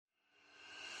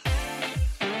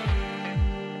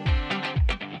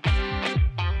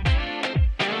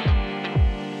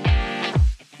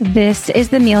This is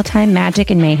the Mealtime Magic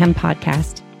and Mayhem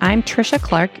podcast. I'm Trisha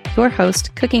Clark, your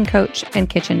host, cooking coach, and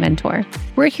kitchen mentor.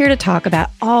 We're here to talk about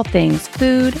all things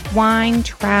food, wine,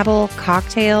 travel,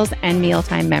 cocktails, and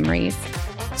mealtime memories.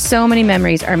 So many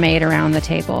memories are made around the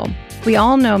table. We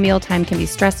all know mealtime can be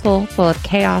stressful, full of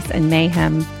chaos and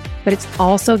mayhem, but it's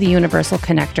also the universal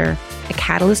connector, a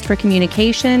catalyst for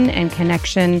communication and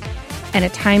connection, and a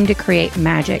time to create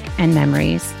magic and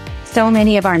memories. So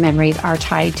many of our memories are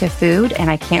tied to food,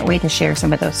 and I can't wait to share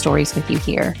some of those stories with you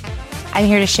here. I'm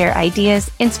here to share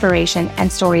ideas, inspiration, and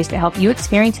stories to help you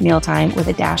experience mealtime with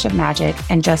a dash of magic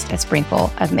and just a sprinkle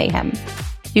of mayhem.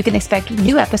 You can expect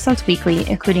new episodes weekly,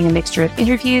 including a mixture of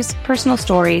interviews, personal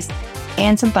stories,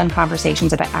 and some fun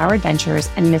conversations about our adventures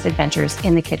and misadventures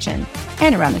in the kitchen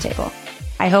and around the table.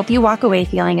 I hope you walk away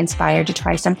feeling inspired to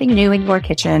try something new in your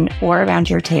kitchen or around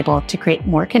your table to create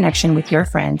more connection with your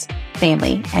friends,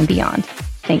 family, and beyond.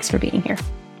 Thanks for being here.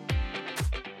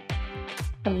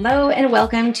 Hello, and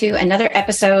welcome to another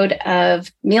episode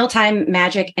of Mealtime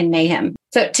Magic and Mayhem.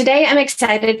 So today I'm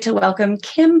excited to welcome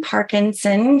Kim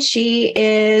Parkinson. She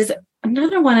is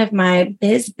another one of my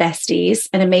biz besties,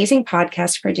 an amazing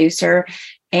podcast producer,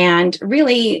 and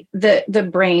really the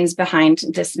brains behind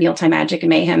this Mealtime Magic and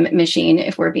Mayhem machine,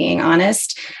 if we're being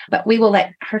honest. But we will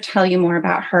let her tell you more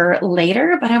about her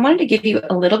later. But I wanted to give you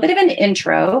a little bit of an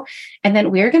intro, and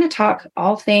then we're going to talk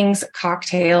all things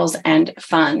cocktails and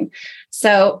fun.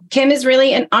 So Kim is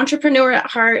really an entrepreneur at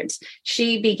heart.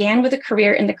 She began with a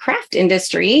career in the craft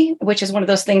industry, which is one of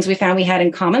those things we found we had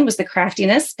in common was the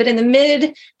craftiness. But in the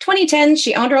mid 2010s,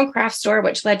 she owned her own craft store,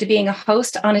 which led to being a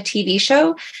host on a TV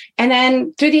show. And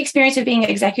then through the experience of being an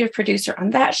executive producer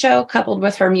on that show, coupled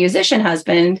with her musician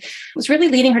husband, was really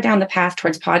leading her down the path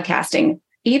towards podcasting,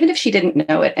 even if she didn't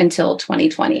know it until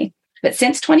 2020. But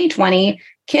since 2020,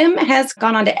 Kim has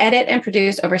gone on to edit and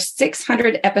produce over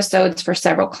 600 episodes for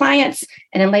several clients.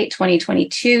 And in late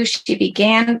 2022, she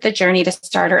began the journey to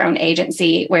start her own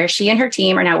agency, where she and her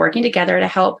team are now working together to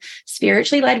help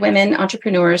spiritually led women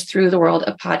entrepreneurs through the world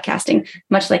of podcasting,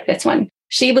 much like this one.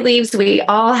 She believes we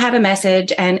all have a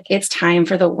message and it's time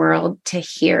for the world to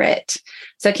hear it.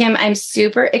 So Kim, I'm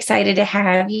super excited to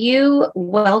have you.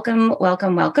 Welcome,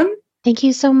 welcome, welcome. Thank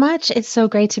you so much. It's so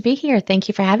great to be here. Thank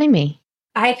you for having me.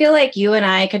 I feel like you and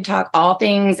I could talk all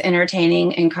things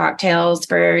entertaining and cocktails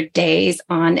for days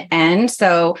on end.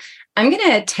 So I'm going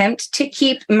to attempt to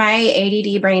keep my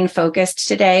ADD brain focused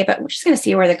today, but we're just going to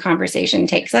see where the conversation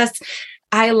takes us.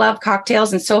 I love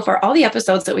cocktails. And so far, all the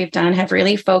episodes that we've done have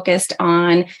really focused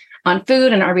on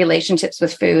food and our relationships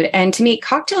with food. And to me,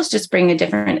 cocktails just bring a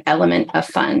different element of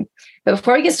fun. But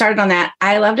before we get started on that,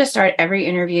 I love to start every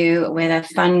interview with a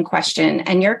fun question.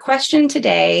 And your question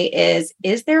today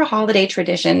is there a holiday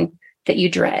tradition that you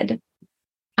dread?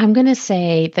 I'm going to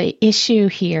say the issue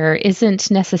here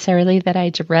isn't necessarily that I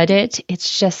dread it.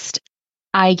 It's just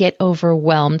I get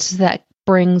overwhelmed. So that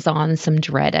brings on some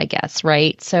dread, I guess,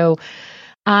 right? So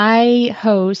I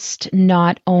host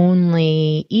not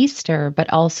only Easter,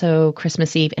 but also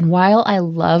Christmas Eve. And while I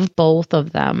love both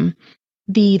of them,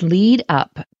 the lead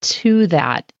up to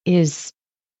that is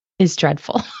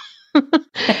dreadful.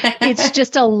 It's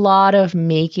just a lot of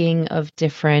making of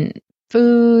different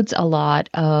foods, a lot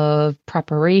of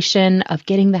preparation of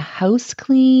getting the house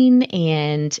clean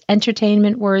and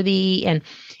entertainment worthy. And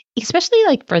especially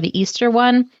like for the Easter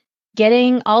one,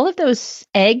 getting all of those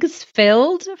eggs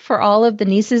filled for all of the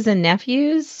nieces and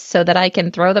nephews so that I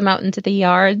can throw them out into the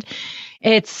yard.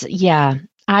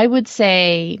 I would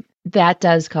say that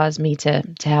does cause me to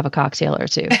have a cocktail or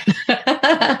two.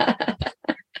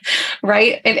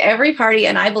 Right. At every party,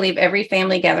 and I believe every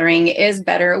family gathering is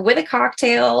better with a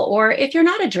cocktail, or if you're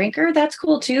not a drinker, that's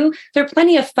cool too. There are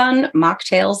plenty of fun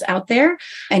mocktails out there.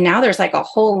 And now there's like a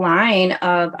whole line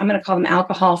of, I'm going to call them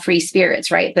alcohol-free spirits,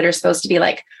 right? That are supposed to be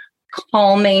like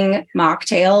calming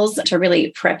mocktails to really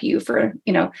prep you for,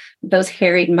 those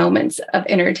harried moments of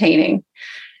entertaining.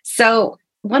 So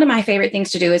one of my favorite things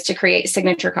to do is to create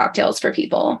signature cocktails for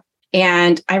people.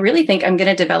 And I really think I'm going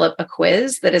to develop a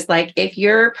quiz that is like, if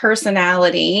your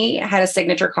personality had a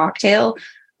signature cocktail,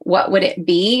 what would it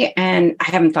be? And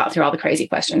I haven't thought through all the crazy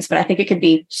questions, but I think it could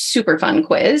be super fun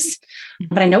quiz.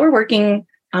 But I know we're working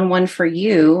on one for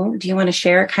you. Do you want to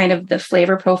share kind of the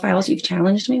flavor profiles you've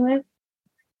challenged me with?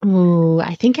 Ooh,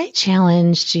 I think I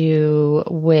challenged you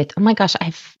with, oh my gosh,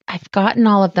 I've gotten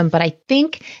all of them, but I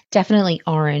think definitely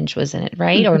orange was in it,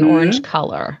 right? Mm-hmm. Or an orange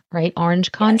color, right?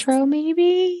 Orange Cointreau, yes.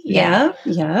 Maybe? Yeah.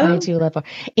 I do love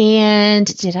it. And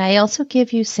did I also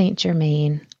give you Saint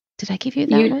Germain? Did I give you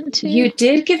that one too? You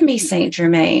did give me Saint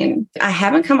Germain. I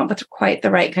haven't come up with quite the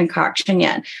right concoction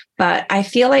yet, but I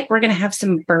feel like we're going to have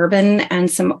some bourbon and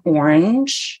some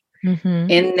orange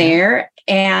in there.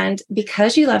 And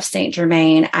because you love Saint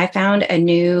Germain, I found a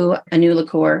new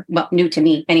liqueur, well, new to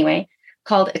me anyway,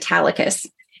 called Italicus.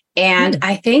 And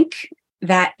I think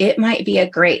that it might be a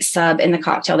great sub in the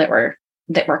cocktail that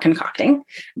we're concocting,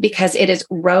 because it is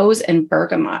rose and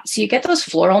bergamot. So you get those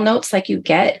floral notes like you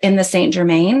get in the Saint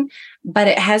Germain, but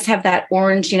it has that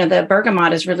orange, the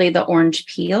bergamot is really the orange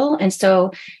peel. And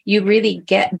so you really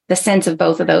get the sense of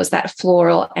both of those, that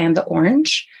floral and the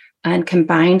orange, and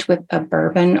combined with a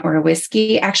bourbon or a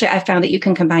whiskey. Actually, I found that you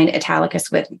can combine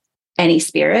Italicus with any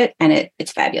spirit and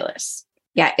it's fabulous.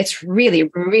 Yeah, it's really,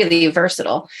 really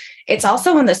versatile. It's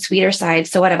also on the sweeter side.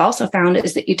 So what I've also found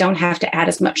is that you don't have to add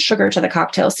as much sugar to the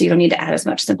cocktail. So you don't need to add as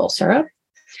much simple syrup.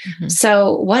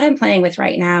 So what I'm playing with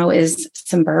right now is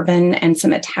some bourbon and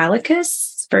some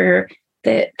Italicus for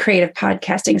the creative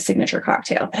podcasting signature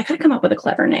cocktail. But I got to come up with a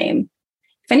clever name.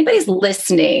 If anybody's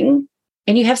listening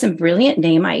and you have some brilliant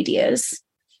name ideas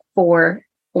for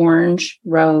orange,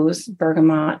 rose,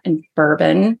 bergamot, and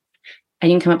bourbon,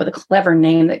 and you can come up with a clever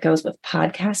name that goes with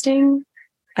podcasting,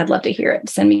 I'd love to hear it.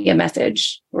 Send me a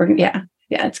message. Yeah,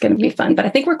 it's going to be fun. But I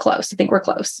think we're close.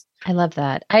 I love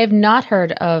that. I have not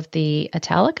heard of the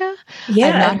Italica. Yeah,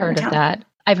 I've not heard of that.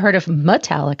 I've heard of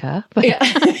Metallica, but,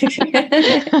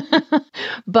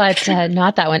 but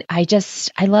not that one.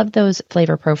 I love those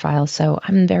flavor profiles. So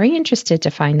I'm very interested to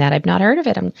find that. I've not heard of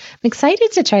it. I'm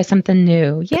excited to try something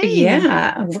new. Yay.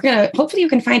 Yeah. Hopefully you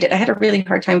can find it. I had a really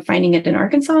hard time finding it in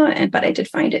Arkansas, but I did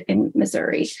find it in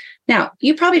Missouri. Now,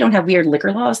 you probably don't have weird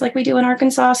liquor laws like we do in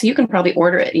Arkansas, so you can probably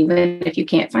order it even if you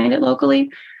can't find it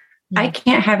locally. I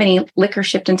can't have any liquor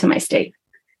shipped into my state.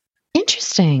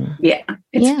 Interesting. Yeah,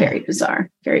 it's very bizarre.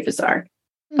 Very bizarre.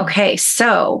 Okay,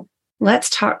 so let's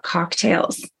talk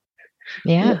cocktails.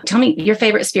 Yeah. Tell me your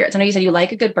favorite spirits. I know you said you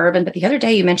like a good bourbon, but the other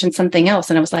day you mentioned something else,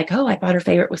 and I was like, oh, I thought her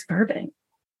favorite was bourbon.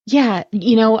 Yeah.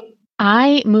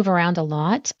 I move around a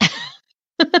lot.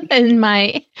 And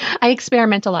I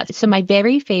experiment a lot. So my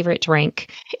very favorite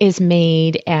drink is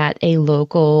made at a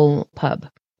local pub,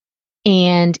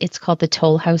 and it's called the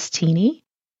Toll House Teeny.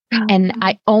 And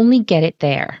I only get it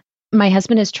there. My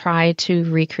husband has tried to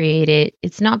recreate it.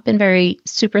 It's not been very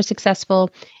super successful.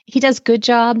 He does a good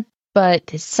job, but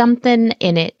there's something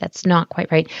in it that's not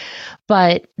quite right.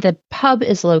 But the pub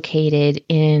is located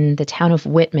in the town of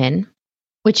Whitman,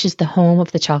 which is the home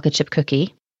of the chocolate chip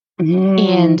cookie.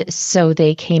 And so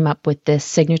they came up with this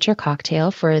signature cocktail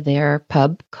for their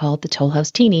pub called the Toll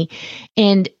House Teeny.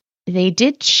 And they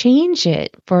did change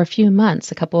it for a few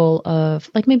months,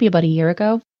 maybe about a year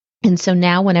ago. And so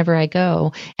now whenever I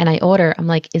go and I order, I'm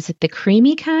like, is it the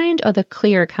creamy kind or the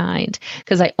clear kind?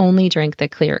 Because I only drink the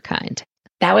clear kind.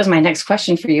 That was my next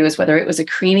question for you, is whether it was a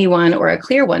creamy one or a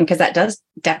clear one, because that does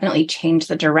definitely change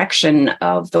the direction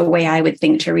of the way I would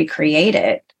think to recreate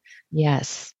it.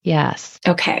 Yes.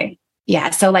 Okay. Yeah.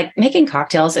 So making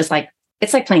cocktails is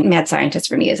it's like playing Mad Scientist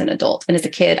for me as an adult. And as a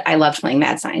kid, I loved playing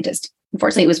Mad Scientist.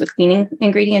 Unfortunately, it was with cleaning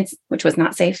ingredients, which was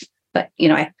not safe. But,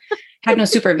 I had no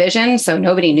supervision, so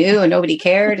nobody knew and nobody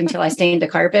cared until I stained a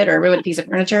carpet or ruined a piece of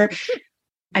furniture.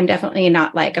 I'm definitely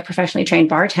not like a professionally trained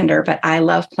bartender, but I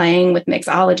love playing with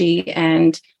mixology.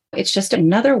 And it's just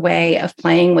another way of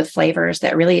playing with flavors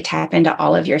that really tap into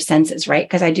all of your senses, right?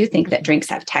 Because I do think that drinks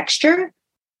have texture.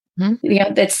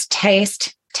 That's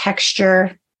taste,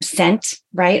 texture, scent,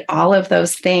 right? All of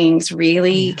those things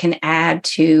really can add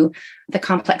to the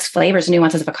complex flavors and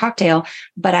nuances of a cocktail.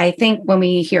 But I think when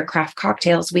we hear craft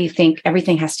cocktails, we think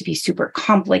everything has to be super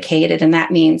complicated. And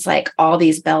that means all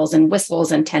these bells and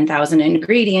whistles and 10,000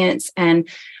 ingredients. And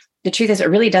the truth is, it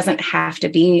really doesn't have to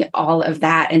be all of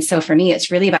that. And so for me,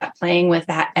 it's really about playing with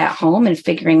that at home and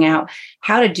figuring out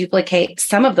how to duplicate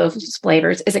some of those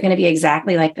flavors. Is it going to be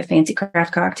exactly like the fancy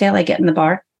craft cocktail I get in the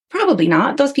bar? Probably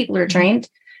not. Those people are trained.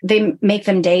 They make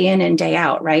them day in and day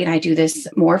out, right? And I do this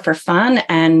more for fun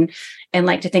and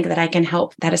like to think that I can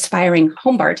help that aspiring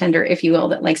home bartender, if you will,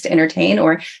 that likes to entertain,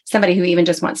 or somebody who even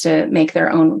just wants to make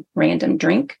their own random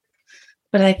drink.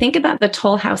 But I think about the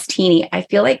Toll House Teeny, I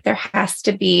feel like there has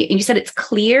to be, and you said it's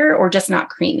clear or just not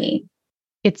creamy?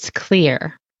 It's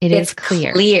clear. It's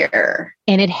clear.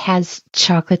 And it has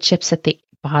chocolate chips at the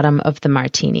bottom of the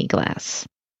martini glass.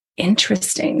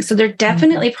 Interesting. So they're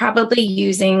definitely probably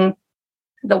using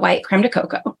the white creme de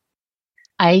cocoa.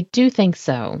 I do think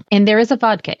so. And there is a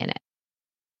vodka in it.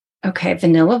 Okay.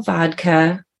 Vanilla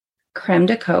vodka, creme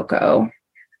de cocoa.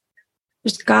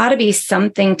 There's got to be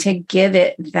something to give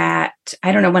it that,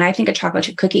 I don't know, when I think of chocolate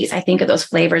chip cookies, I think of those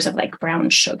flavors of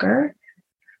brown sugar.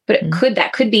 But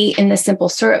that could be in the simple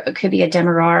syrup. It could be a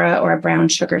demerara or a brown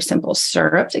sugar simple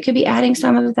syrup that could be adding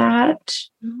some of that.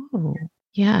 Oh,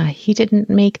 yeah. He didn't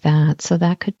make that. So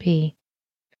that could be.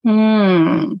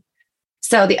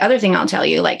 So the other thing I'll tell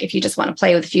you, like if you just want to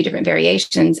play with a few different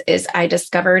variations, is I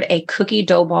discovered a cookie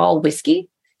dough ball whiskey.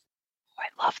 Oh,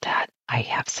 I love that. I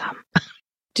have some.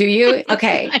 Do you?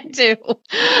 Okay. I do.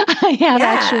 I have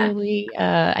actually,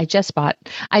 I just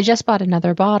bought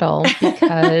another bottle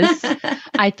because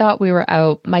I thought we were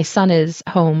out. My son is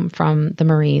home from the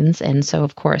Marines. And so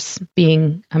of course,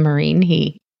 being a Marine,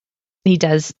 he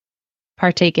does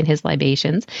partake in his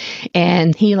libations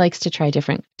and he likes to try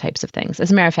different types of things.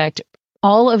 As a matter of fact,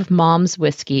 all of Mom's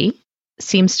whiskey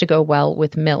seems to go well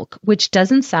with milk, which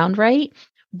doesn't sound right,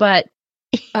 but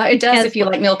it does if you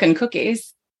like milk and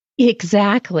cookies.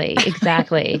 Exactly.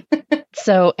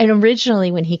 So, and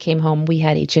originally when he came home, we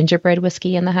had a gingerbread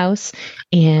whiskey in the house,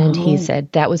 and he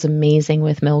said that was amazing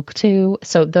with milk too.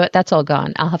 So that's all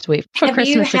gone. I'll have to wait for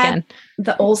Christmas again.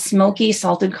 The Old Smoky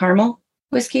salted caramel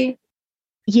whiskey?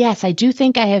 Yes, I do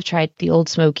think I have tried the Old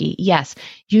Smoky. Yes.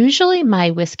 Usually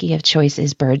my whiskey of choice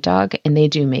is Bird Dog, and they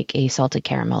do make a salted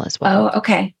caramel as well. Oh,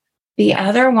 okay. The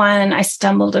other one I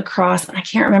stumbled across, I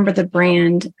can't remember the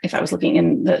brand. If I was looking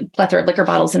in the plethora of liquor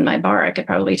bottles in my bar, I could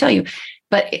probably tell you.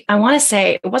 But I want to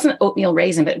say it wasn't oatmeal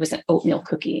raisin, but it was an oatmeal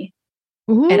cookie.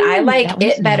 Ooh, and I like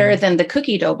it better than the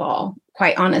cookie dough ball,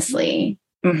 quite honestly.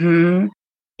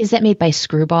 Is that made by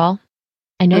Screwball?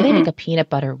 I know they make a peanut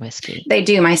butter whiskey. They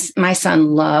do. My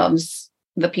son loves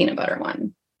the peanut butter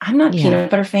one. I'm not a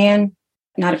peanut butter fan,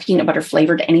 not a peanut butter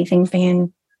flavored anything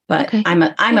fan. But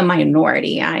I'm a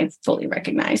minority. I fully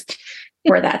recognize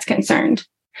where that's concerned.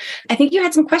 I think you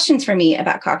had some questions for me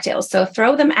about cocktails. So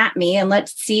throw them at me and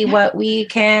let's see what we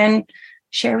can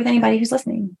share with anybody who's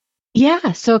listening.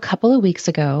 Yeah. So a couple of weeks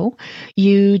ago,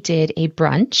 you did a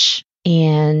brunch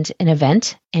and an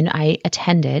event, and I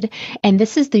attended. And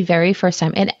this is the very first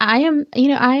time. And I am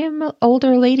an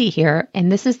older lady here.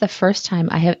 And this is the first time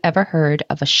I have ever heard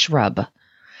of a shrub.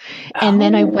 And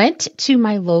then I went to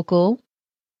my local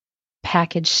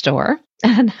package store.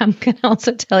 And I'm going to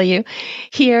also tell you,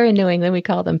 here in New England, we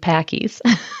call them packies.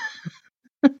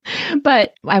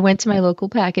 But I went to my local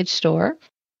package store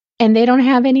and they don't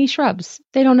have any shrubs.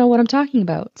 They don't know what I'm talking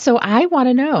about. So I want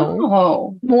to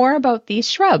know more about these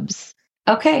shrubs.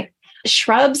 Okay.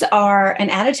 Shrubs are an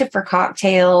additive for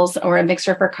cocktails or a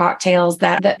mixer for cocktails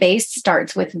that the base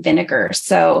starts with vinegar.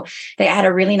 So they add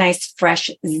a really nice fresh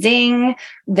zing.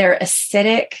 They're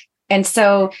acidic. And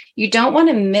so you don't want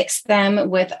to mix them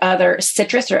with other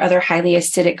citrus or other highly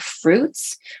acidic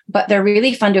fruits, but they're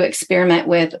really fun to experiment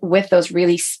with those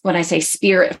really, when I say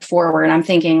spirit forward, I'm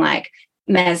thinking like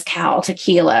mezcal,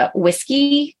 tequila,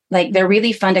 whiskey. Like they're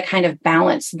really fun to kind of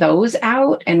balance those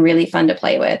out and really fun to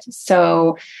play with.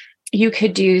 So you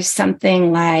could do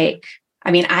something like,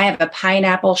 I have a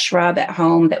pineapple shrub at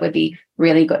home that would be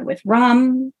really good with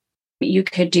rum. You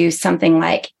could do something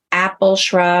like apple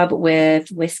shrub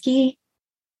with whiskey.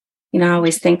 I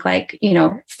always think like,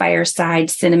 fireside,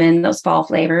 cinnamon, those fall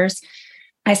flavors.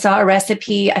 I saw a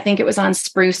recipe, I think it was on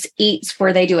Spruce Eats,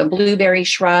 where they do a blueberry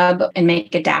shrub and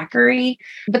make a daiquiri,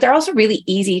 but they're also really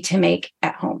easy to make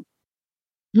at home.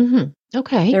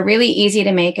 Okay. They're really easy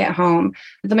to make at home.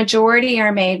 The majority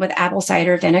are made with apple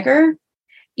cider vinegar.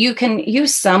 You can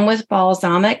use some with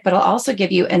balsamic, but I'll also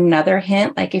give you another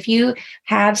hint. Like if you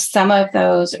have some of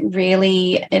those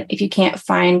really, if you can't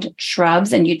find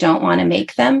shrubs and you don't want to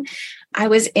make them, I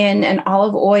was in an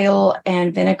olive oil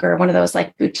and vinegar, one of those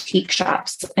like boutique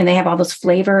shops, and they have all those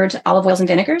flavored olive oils and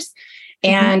vinegars.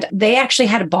 And they actually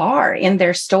had a bar in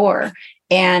their store,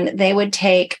 and they would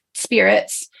take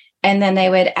spirits and then they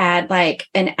would add like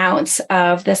an ounce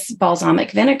of this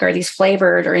balsamic vinegar, these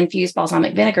flavored or infused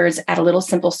balsamic vinegars, add a little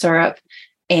simple syrup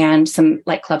and some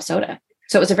like club soda.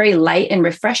 So it was a very light and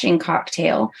refreshing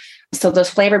cocktail. So those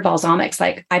flavored balsamics,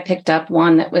 like I picked up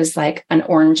one that was like an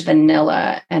orange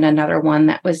vanilla and another one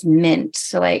that was mint.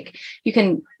 So like you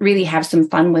can really have some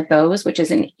fun with those, which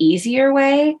is an easier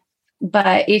way.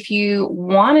 But if you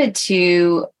wanted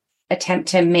to attempt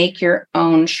to make your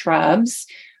own shrubs,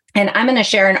 and I'm going to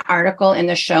share an article in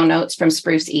the show notes from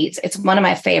Spruce Eats. It's one of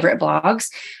my favorite blogs,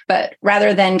 but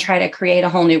rather than try to create a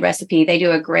whole new recipe, they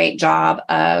do a great job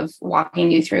of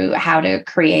walking you through how to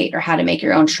create or how to make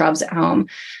your own shrubs at home.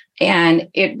 And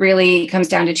it really comes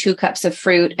down to 2 cups of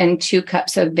fruit and 2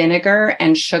 cups of vinegar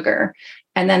and sugar.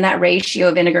 And then that ratio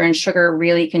of vinegar and sugar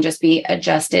really can just be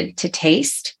adjusted to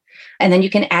taste. And then you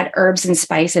can add herbs and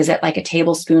spices at like a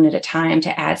tablespoon at a time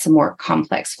to add some more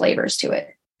complex flavors to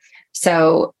it.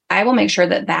 So I will make sure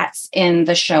that that's in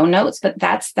the show notes, but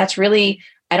that's really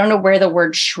I don't know where the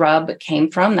word shrub came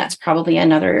from. That's probably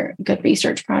another good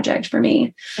research project for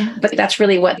me. Yeah. But that's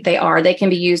really what they are. They can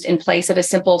be used in place of a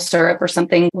simple syrup or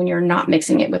something when you're not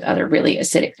mixing it with other really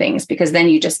acidic things, because then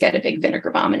you just get a big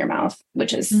vinegar bomb in your mouth,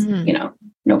 which is,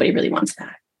 nobody really wants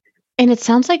that. And it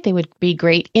sounds like they would be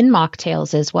great in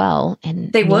mocktails as well.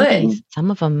 And they would.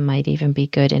 Some of them might even be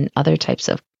good in other types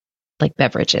of like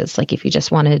beverages. Like if you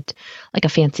just wanted like a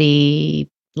fancy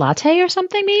latte or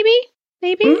something, maybe.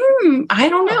 I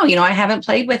don't know. I haven't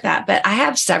played with that, but I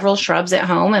have several shrubs at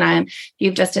home, and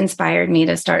you've just inspired me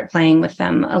to start playing with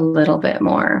them a little bit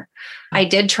more. I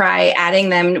did try adding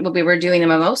them when we were doing the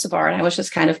mimosa bar, and I was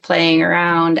just kind of playing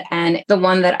around. And the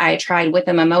one that I tried with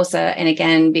the mimosa, and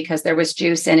again, because there was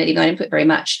juice in it, even though I didn't put very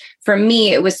much, for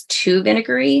me, it was too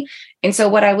vinegary. And so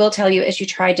what I will tell you is you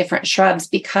try different shrubs,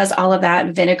 because all of that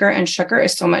vinegar and sugar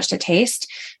is so much to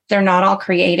taste. They're not all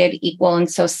created equal.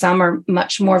 And so some are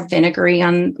much more vinegary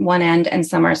on one end and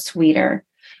some are sweeter.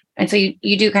 And so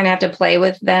you do kind of have to play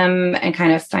with them and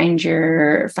kind of find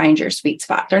your sweet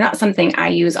spot. They're not something I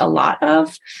use a lot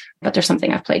of, but they're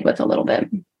something I've played with a little bit.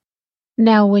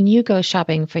 Now, when you go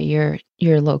shopping for your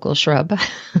local shrub,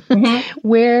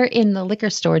 where in the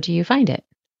liquor store do you find it?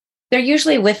 They're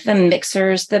usually with the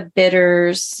mixers, the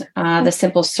bitters, the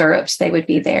simple syrups. They would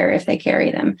be there if they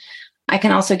carry them. I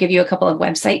can also give you a couple of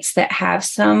websites that have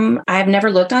some. I've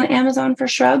never looked on Amazon for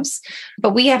shrubs,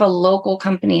 but we have a local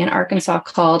company in Arkansas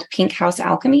called Pink House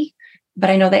Alchemy. But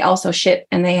I know they also ship,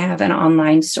 and they have an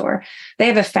online store. They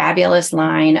have a fabulous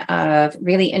line of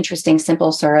really interesting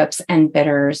simple syrups and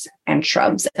bitters and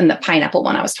shrubs. And the pineapple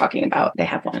one I was talking about, they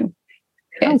have one.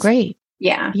 Great.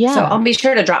 Yeah. So I'll be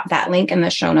sure to drop that link in the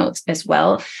show notes as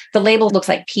well. The label looks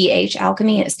like PH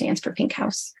Alchemy. It stands for Pink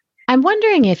House. I'm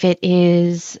wondering if it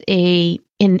is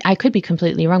I could be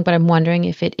completely wrong, but I'm wondering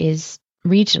if it is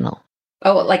regional.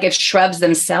 Oh, like if shrubs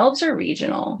themselves are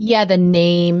regional? Yeah, the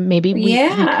name, maybe we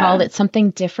call it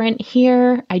something different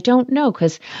here. I don't know,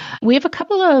 because we have a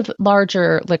couple of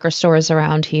larger liquor stores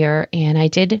around here, and I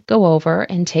did go over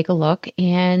and take a look,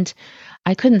 and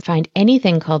I couldn't find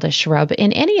anything called a shrub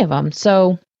in any of them.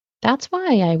 So that's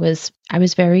why I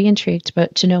was very intrigued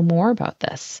to know more about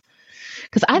this,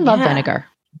 because I love vinegar.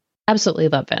 Absolutely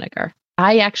love vinegar.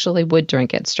 I actually would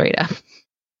drink it straight up.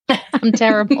 I'm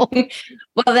terrible.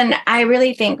 Well, then I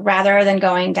really think rather than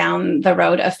going down the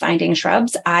road of finding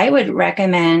shrubs, I would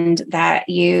recommend that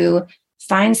you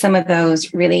find some of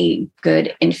those really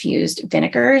good infused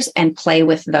vinegars and play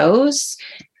with those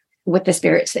with the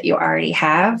spirits that you already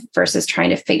have versus trying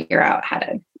to figure out how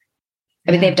to.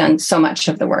 I mean, they've done so much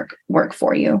of the work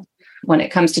for you when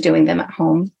it comes to doing them at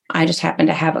home. I just happen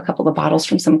to have a couple of bottles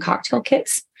from some cocktail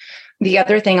kits. The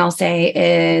other thing I'll say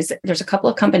is there's a couple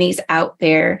of companies out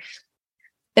there.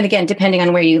 And again, depending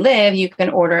on where you live, you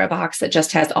can order a box that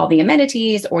just has all the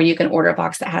amenities, or you can order a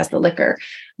box that has the liquor.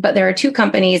 But there are two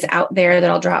companies out there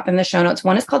that I'll drop in the show notes.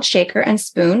 One is called Shaker and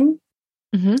Spoon,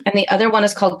 and the other one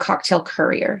is called Cocktail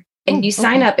Courier. And you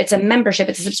sign up. It's a membership.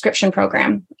 It's a subscription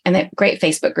program. And they have great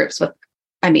Facebook groups with,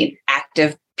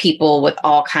 active people with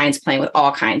all kinds, playing with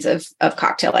all kinds of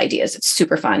cocktail ideas. It's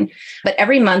super fun. But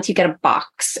every month you get a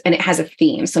box and it has a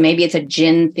theme. So maybe it's a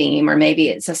gin theme, or maybe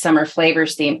it's a summer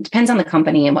flavors theme. It depends on the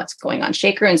company and what's going on.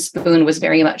 Shaker and Spoon was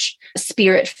very much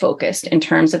spirit focused in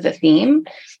terms of the theme.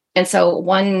 And so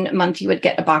one month you would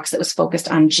get a box that was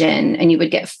focused on gin, and you would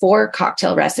get 3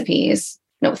 cocktail recipes,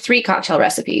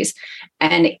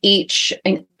 and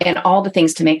and all the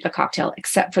things to make the cocktail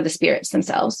except for the spirits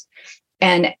themselves.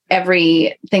 And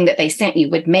everything that they sent you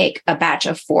would make a batch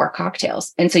of 4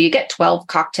 cocktails. And so you get 12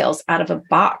 cocktails out of a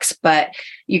box, but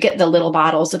you get the little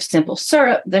bottles of simple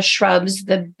syrup, the shrubs,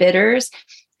 the bitters.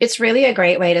 It's really a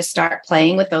great way to start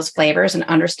playing with those flavors and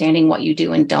understanding what you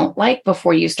do and don't like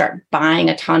before you start buying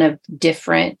a ton of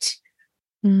different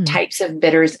types of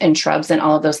bitters and shrubs and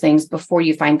all of those things before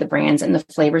you find the brands and the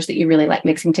flavors that you really like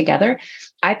mixing together.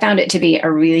 I found it to be a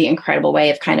really incredible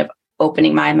way of kind of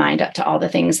opening my mind up to all the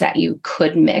things that you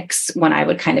could mix when I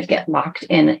would kind of get locked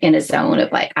in a zone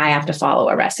of like, I have to follow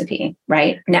a recipe,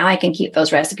 right? Now I can keep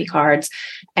those recipe cards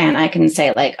and I can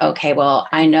say like, okay, well,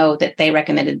 I know that they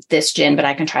recommended this gin, but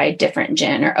I can try a different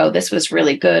gin, or, oh, this was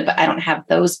really good, but I don't have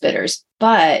those bitters.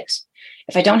 But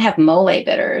if I don't have mole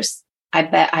bitters, I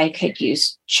bet I could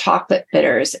use chocolate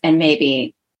bitters and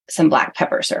maybe some black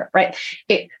pepper syrup, right?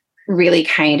 It really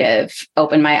kind of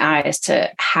opened my eyes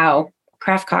to how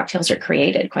craft cocktails are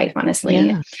created, quite honestly.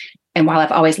 Yeah. And while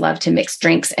I've always loved to mix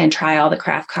drinks and try all the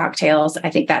craft cocktails, I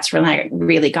think that's when I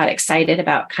really got excited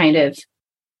about kind of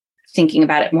thinking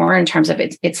about it more in terms of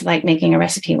it's like making a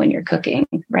recipe when you're cooking,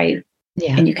 right?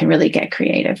 Yeah. And you can really get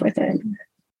creative with it.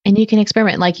 And you can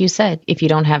experiment. Like you said, if you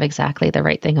don't have exactly the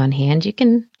right thing on hand, you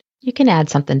can add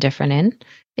something different in.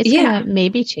 It's Yeah. gonna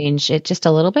maybe change it just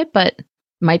a little bit, but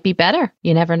might be better.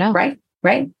 You never know. Right.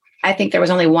 Right. I think there was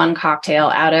only one cocktail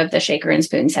out of the shaker and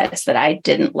spoon sets that I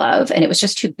didn't love. And it was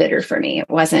just too bitter for me. It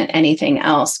wasn't anything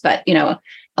else. But,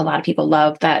 a lot of people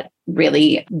love that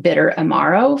really bitter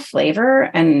Amaro flavor.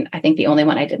 And I think the only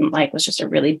one I didn't like was just a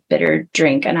really bitter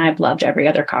drink. And I've loved every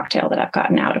other cocktail that I've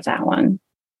gotten out of that one.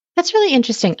 That's really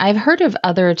interesting. I've heard of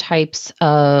other types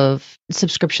of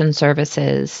subscription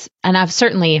services, and I've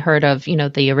certainly heard of,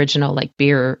 the original like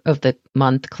beer of the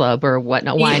month club or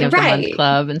whatnot, wine of the month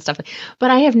club and stuff.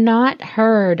 But I have not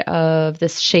heard of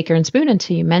this shaker and spoon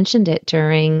until you mentioned it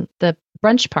during the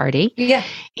brunch party. Yeah.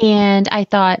 And I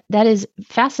thought that is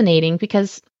fascinating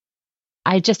because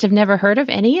I just have never heard of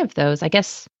any of those. I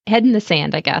guess head in the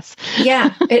sand, I guess.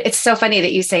 Yeah. It's so funny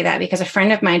that you say that because a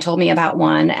friend of mine told me about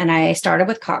one and I started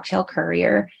with Cocktail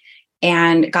Courier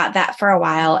and got that for a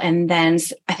while. And then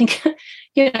I think,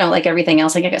 like everything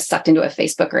else, I get sucked into a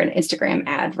Facebook or an Instagram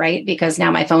ad, right? Because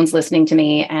now my phone's listening to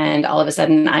me and all of a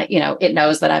sudden it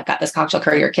knows that I've got this Cocktail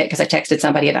Courier kit because I texted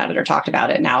somebody about it or talked about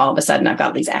it. Now all of a sudden I've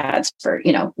got these ads for,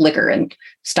 liquor and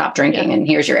stop drinking and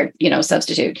here's your,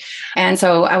 substitute. And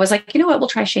so I was like, you know what, we'll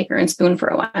try shaker and spoon for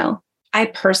a while. I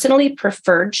personally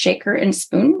preferred shaker and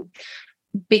spoon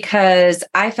because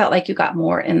I felt like you got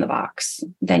more in the box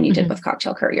than you did with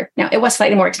Cocktail Courier. Now, it was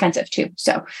slightly more expensive too.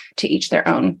 So to each their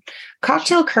own.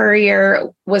 Cocktail Courier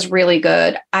was really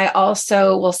good. I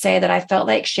also will say that I felt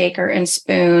like shaker and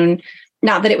spoon,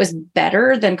 not that it was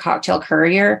better than Cocktail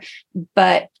Courier,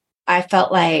 but I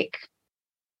felt like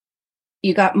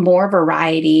you got more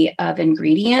variety of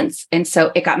ingredients. And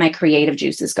so it got my creative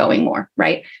juices going more,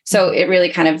 right? So it really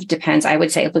kind of depends. I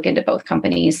would say look into both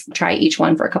companies, try each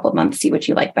one for a couple of months, see what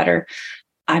you like better.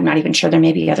 I'm not even sure there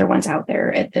may be other ones out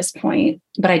there at this point,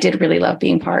 but I did really love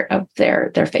being part of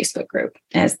their Facebook group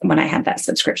as when I had that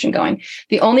subscription going.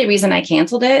 The only reason I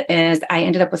canceled it is I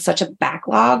ended up with such a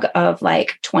backlog of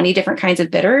like 20 different kinds of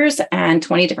bitters and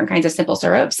 20 different kinds of simple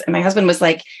syrups. And my husband was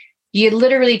like, you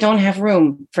literally don't have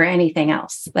room for anything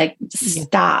else. Like,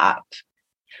 stop.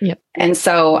 Yep. And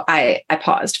so I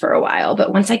paused for a while,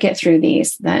 but once I get through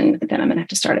these, then I'm going to have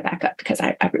to start it back up because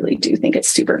I really do think it's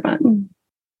super fun.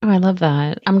 Oh, I love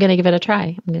that. I'm going to give it a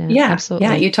try. Absolutely.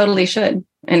 Yeah, you totally should.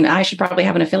 And I should probably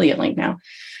have an affiliate link now.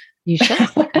 You should.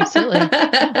 Absolutely.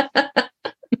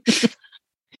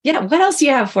 Yeah. What else do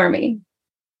you have for me?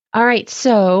 All right.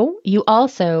 So you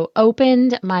also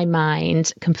opened my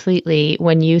mind completely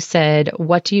when you said,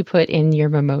 what do you put in your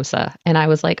mimosa? And I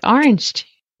was like, orange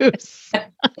juice.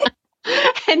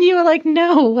 And you were like,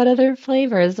 no, what other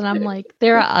flavors? And I'm like,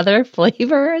 there are other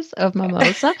flavors of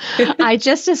mimosa. I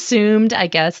just assumed, I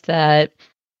guess, that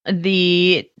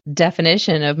the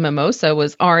definition of mimosa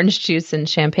was orange juice and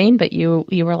champagne, but you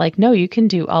were like, no, you can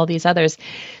do all these others.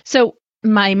 So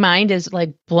my mind is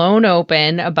like blown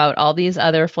open about all these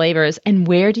other flavors. And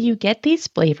where do you get these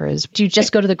flavors? Do you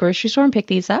just go to the grocery store and pick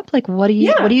these up? Like, what do you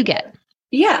get? Yeah. What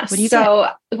do you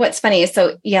get? What's funny is,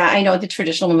 I know the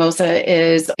traditional mimosa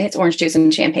it's orange juice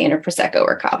and champagne or Prosecco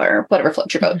or Cava or whatever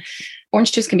floats your boat.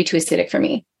 Orange juice can be too acidic for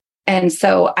me. And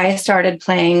so I started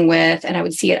playing with, and I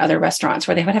would see at other restaurants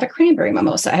where they would have a cranberry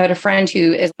mimosa. I had a friend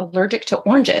who is allergic to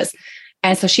oranges.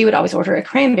 And so she would always order a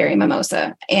cranberry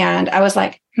mimosa. And I was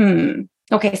like,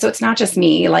 okay, so it's not just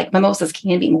me, like mimosas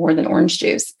can be more than orange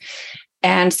juice.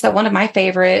 And so one of my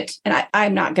favorite, and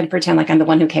I'm not going to pretend like I'm the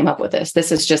one who came up with this.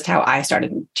 This is just how I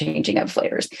started changing up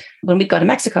flavors. When we go to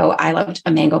Mexico, I loved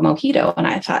a mango mojito. And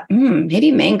I thought,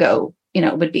 maybe mango,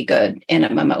 would be good in a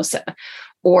mimosa.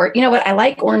 Or, you know what, I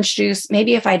like orange juice.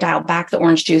 Maybe if I dial back the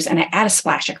orange juice and I add a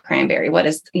splash of cranberry, what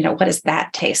does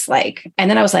that taste like? And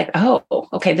then I was like, oh,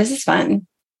 okay, this is fun.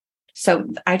 So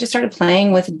I just started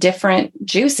playing with different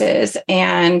juices.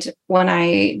 And when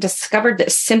I discovered that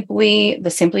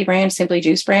the Simply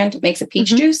Juice brand makes a peach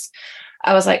juice,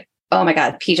 I was like, oh my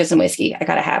God, peaches and whiskey. I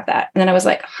got to have that. And then I was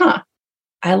like,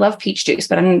 I love peach juice,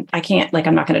 but I'm not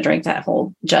going to drink that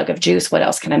whole jug of juice. What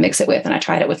else can I mix it with? And I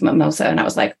tried it with mimosa and I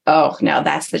was like, oh no,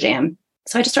 that's the jam.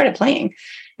 So I just started playing.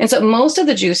 And so most of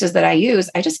the juices that I use,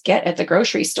 I just get at the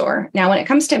grocery store. Now, when it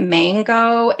comes to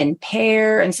mango and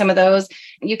pear and some of those,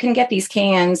 you can get these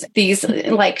cans, these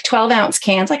like 12-ounce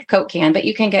cans, like a Coke can, but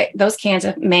you can get those cans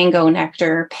of mango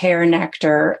nectar, pear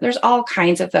nectar. There's all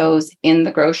kinds of those in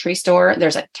the grocery store.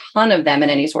 There's a ton of them in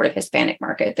any sort of Hispanic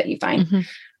market that you find.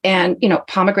 And,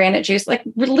 pomegranate juice, like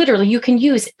literally you can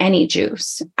use any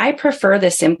juice. I prefer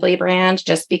the Simply brand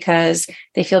just because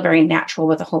they feel very natural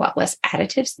with a whole lot less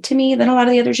additives to me than a lot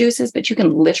of the other juices, but you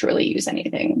can literally use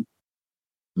anything.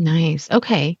 Nice.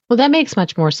 Okay. Well, that makes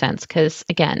much more sense because,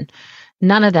 again,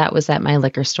 none of that was at my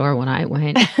liquor store when I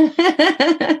went.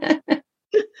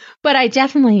 But I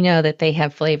definitely know that they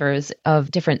have flavors of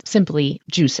different simply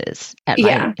juices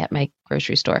Yeah. at my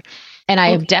grocery store. And I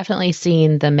have Okay. definitely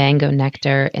seen the mango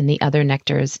nectar and the other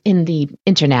nectars in the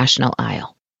international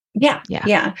aisle. Yeah. Yeah,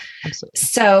 Yeah. absolutely.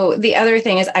 So the other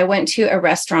thing is I went to a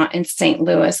restaurant in St.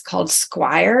 Louis called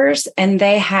Squires, and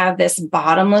they have this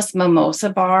bottomless mimosa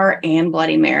bar and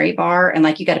Bloody Mary bar. And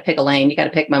like, you got to pick a lane. You got to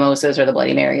pick mimosas or the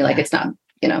Bloody Mary. Like, Yeah. it's not,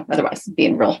 otherwise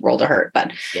being real world of hurt.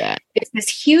 But Yeah. it's this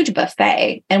huge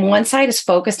buffet, and one side is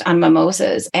focused on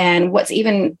mimosas. And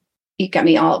you got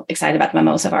me all excited about the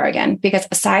mimosa bar again, because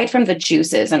aside from the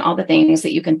juices and all the things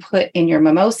that you can put in your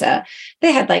mimosa,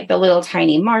 they had like the little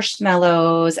tiny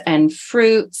marshmallows and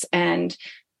fruits and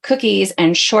cookies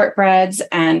and shortbreads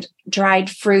and dried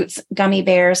fruits, gummy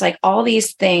bears, like all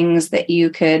these things that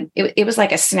it was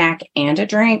like a snack and a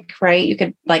drink, right? You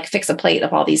could like fix a plate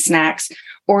of all these snacks,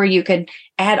 or you could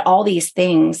add all these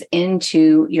things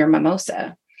into your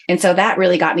mimosa. And so that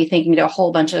really got me thinking along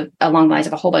the lines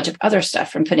of a whole bunch of other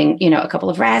stuff, from putting, a couple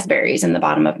of raspberries in the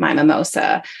bottom of my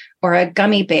mimosa, or a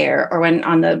gummy bear, or when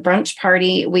on the brunch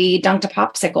party, we dunked a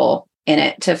popsicle in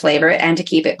it to flavor it and to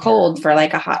keep it cold for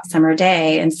like a hot summer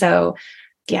day. And so,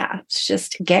 yeah, it's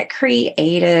just get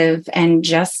creative and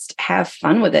just have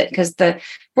fun with it. Because the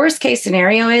worst case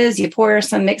scenario is you pour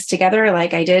some mix together,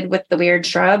 like I did with the weird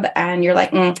shrub, and you're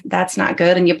like, that's not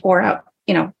good. And you pour out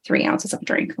 3 ounces of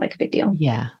drink, like a big deal.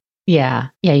 Yeah. Yeah.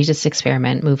 Yeah. You just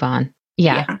experiment, move on.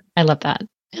 Yeah. I love that.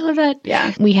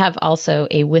 Yeah. We have also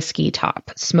a whiskey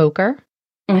top smoker.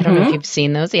 Mm-hmm. I don't know if you've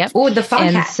seen those. Yep. Oh, the fog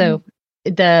hat. So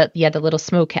the little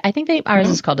smoke, I think ours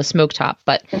is called a smoke top,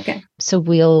 but okay. So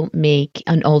we'll make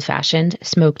an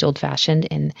smoked old fashioned.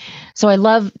 And so I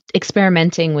love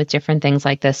experimenting with different things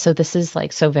like this. So this is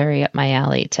like so very up my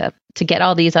alley to get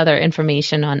all these other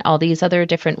information on all these other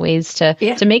different ways to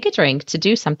make a drink, to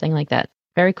do something like that.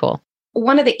 Very cool.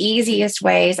 One of the easiest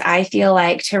ways I feel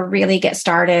like to really get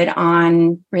started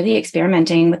on really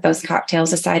experimenting with those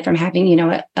cocktails, aside from having,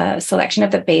 a selection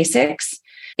of the basics.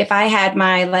 If I had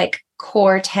my like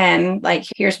core 10, like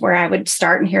here's where I would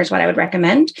start and here's what I would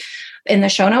recommend in the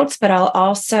show notes, but I'll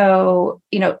also,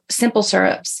 simple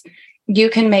syrups. You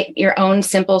can make your own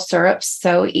simple syrups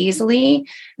so easily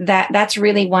that's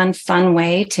really one fun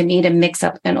way to me to mix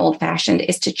up an old fashioned,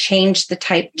 is to change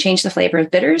the flavor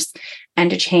of bitters, and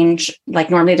to change, like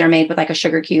normally they're made with like a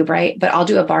sugar cube, right? But I'll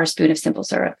do a bar spoon of simple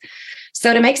syrup.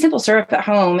 So to make simple syrup at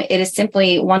home, it is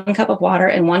simply 1 cup of water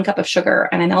and 1 cup of sugar,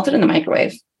 and I melt it in the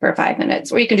microwave for 5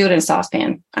 minutes, or you can do it in a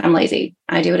saucepan. I'm lazy.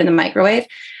 I do it in the microwave.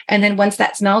 And then once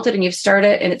that's melted and you've stirred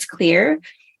it and it's clear,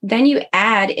 then you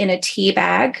add in a tea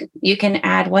bag, you can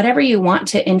add whatever you want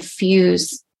to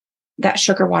infuse that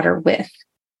sugar water with,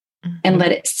 and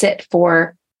let it sit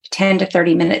for 10 to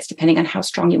 30 minutes, depending on how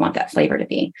strong you want that flavor to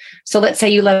be. So let's say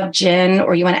you love gin,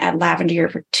 or you want to add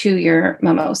lavender to your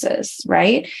mimosas,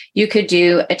 right? You could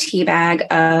do a tea bag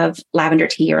of lavender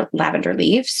tea or lavender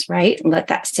leaves, right? Let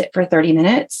that sit for 30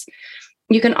 minutes.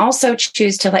 You can also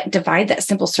choose to like divide that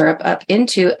simple syrup up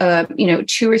into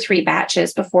 2 or 3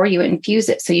 batches before you infuse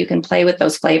it, so you can play with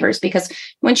those flavors. Because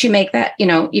once you make that,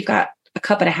 you've got a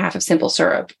cup and a half of simple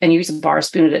syrup, and you use a bar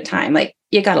spoon at a time. Like,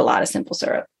 you got a lot of simple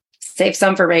syrup. Save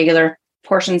some for regular,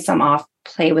 portion some off,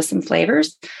 play with some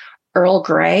flavors. Earl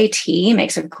Grey tea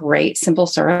makes a great simple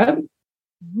syrup.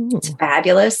 Ooh. It's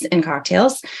fabulous in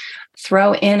cocktails.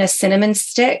 Throw in a cinnamon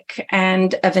stick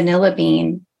and a vanilla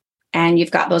bean, and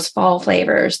you've got those fall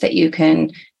flavors that you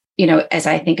can, as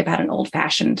I think about an old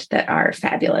fashioned, that are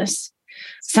fabulous.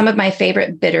 Some of my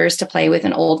favorite bitters to play with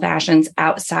in old fashions,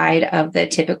 outside of the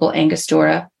typical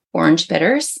Angostura orange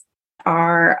bitters,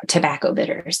 are tobacco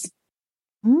bitters.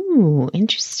 Ooh,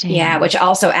 interesting. Yeah, which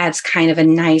also adds kind of a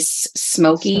nice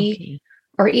smoky.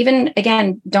 Or even,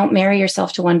 again, don't marry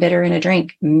yourself to one bitter in a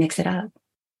drink. Mix it up.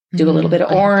 Do a little bit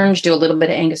of orange, do a little bit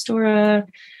of Angostura,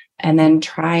 and then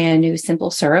try a new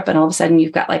simple syrup. And all of a sudden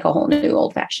you've got like a whole new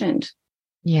old fashioned.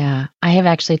 Yeah, I have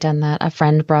actually done that. A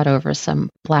friend brought over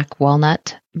some black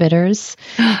walnut bitters.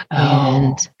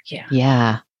 And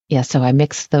yeah. So I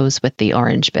mixed those with the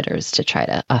orange bitters to try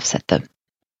to offset the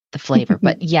flavor.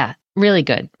 But yeah, really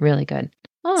good. Really good.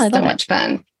 Oh, I love so much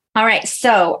fun. All right.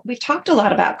 So we've talked a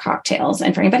lot about cocktails.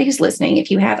 And for anybody who's listening,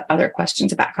 if you have other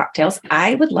questions about cocktails,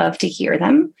 I would love to hear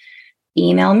them.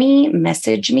 Email me,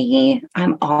 message me.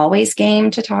 I'm always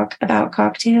game to talk about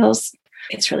cocktails.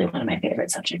 It's really one of my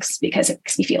favorite subjects because it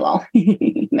makes me feel all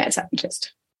mad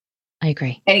scientist. I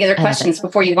agree. Any other questions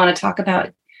before you want to talk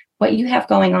about what you have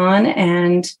going on,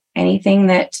 and anything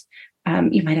that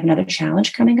you might have another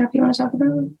challenge coming up you want to talk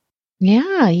about?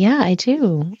 Yeah, I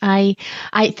do. I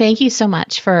thank you so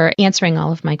much for answering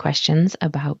all of my questions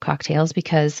about cocktails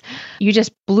because you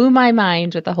just blew my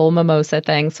mind with the whole mimosa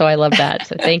thing. So I love that.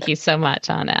 So thank you so much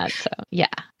on that. So yeah,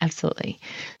 absolutely.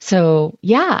 So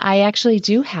yeah, I actually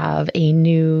do have a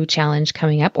new challenge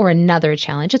coming up or another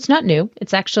challenge. It's not new.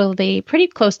 It's actually pretty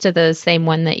close to the same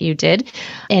one that you did.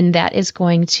 And that is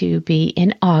going to be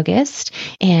in August.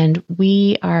 And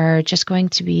we are just going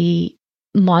to be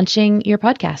launching your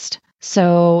podcast.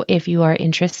 So if you are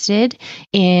interested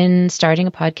in starting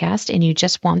a podcast and you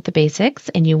just want the basics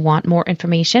and you want more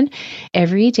information,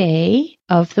 every day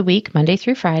of the week, Monday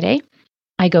through Friday,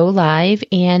 I go live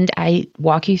and I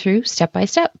walk you through step by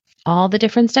step all the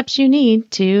different steps you need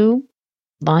to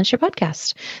launch your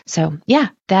podcast. So yeah,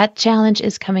 that challenge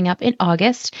is coming up in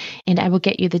August and I will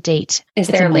get you the date. Is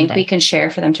there a link we can share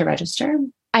for them to register?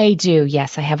 I do.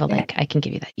 Yes, I have a link. I can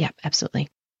give you that. Yeah, absolutely.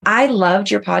 I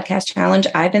loved your podcast challenge.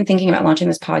 I've been thinking about launching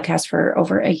this podcast for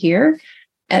over a year.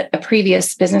 A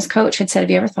previous business coach had said,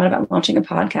 have you ever thought about launching a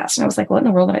podcast? And I was like, what in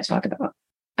the world did I talk about?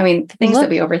 I mean, the things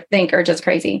that we overthink are just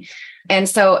crazy. And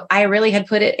so I really had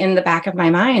put it in the back of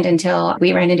my mind until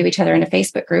we ran into each other in a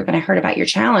Facebook group and I heard about your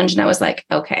challenge. And I was like,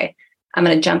 okay, I'm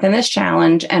going to jump in this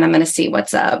challenge and I'm going to see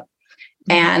what's up.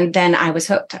 And then I was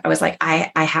hooked. I was like,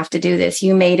 I have to do this.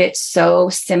 You made it so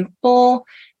simple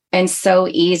and so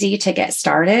easy to get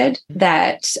started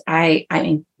that I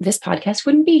mean, this podcast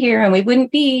wouldn't be here and we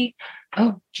wouldn't be,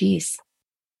 9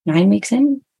 weeks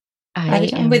in by the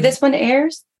time this one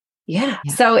airs. Yeah.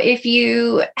 So if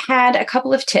you had a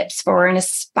couple of tips for an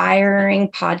aspiring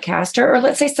podcaster, or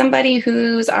let's say somebody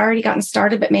who's already gotten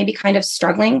started, but maybe kind of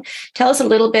struggling, tell us a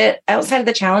little bit outside of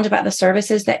the challenge about the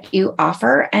services that you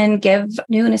offer and give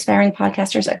new and aspiring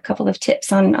podcasters a couple of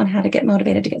tips on how to get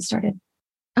motivated to get started.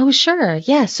 Oh, sure.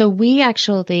 Yeah. So we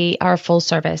actually are full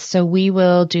service. So we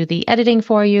will do the editing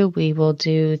for you. We will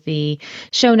do the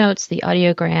show notes, the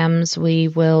audiograms. We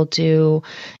will do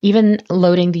even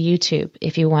loading the YouTube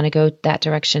if you want to go that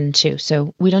direction too.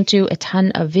 So we don't do a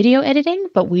ton of video editing,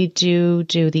 but we do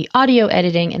the audio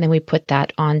editing and then we put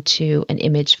that onto an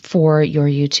image for your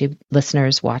YouTube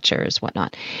listeners, watchers,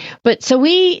 whatnot. But so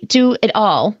we do it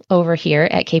all over here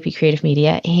at KP Creative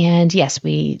Media. And yes,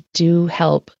 we do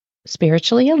help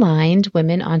spiritually aligned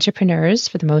women entrepreneurs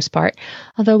for the most part,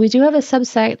 although we do have a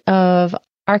subset of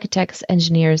architects,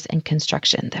 engineers, and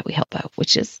construction that we help out,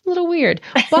 which is a little weird.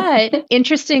 But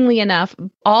interestingly enough,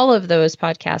 all of those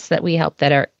podcasts that we help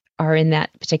that are in that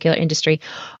particular industry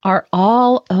are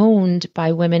all owned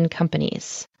by women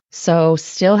companies. So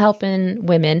still helping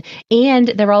women, and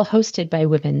they're all hosted by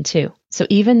women too. So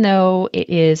even though it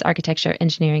is architecture,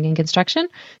 engineering, and construction,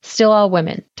 still all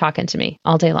women talking to me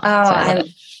all day long. Oh,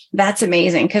 that's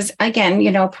amazing. Because again,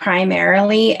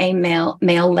 primarily a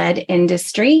male-led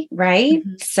industry, right?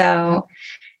 Mm-hmm. So,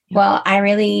 well, I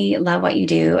really love what you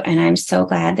do. And I'm so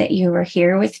glad that you were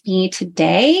here with me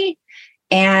today.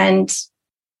 And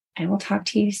I will talk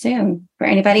to you soon. For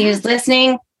anybody who's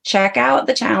listening, check out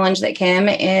the challenge that Kim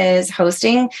is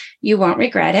hosting. You won't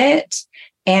regret it.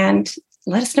 And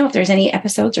let us know if there's any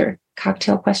episodes or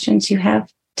cocktail questions you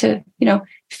have to,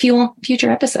 fuel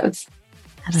future episodes.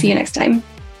 See you next time.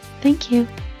 Thank you.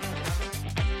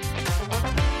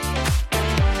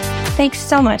 Thanks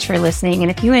so much for listening.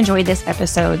 And if you enjoyed this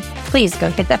episode, please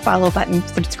go hit that follow button,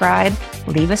 subscribe,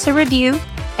 leave us a review.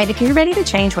 And if you're ready to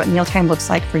change what mealtime looks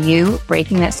like for you,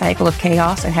 breaking that cycle of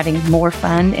chaos and having more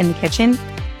fun in the kitchen,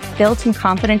 build some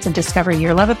confidence and discover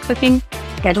your love of cooking,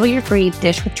 schedule your free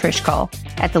Dish with Trish call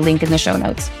at the link in the show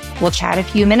notes. We'll chat a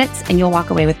few minutes and you'll walk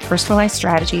away with personalized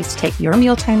strategies to take your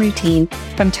mealtime routine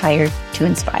from tired to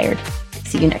inspired.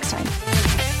 See you next time.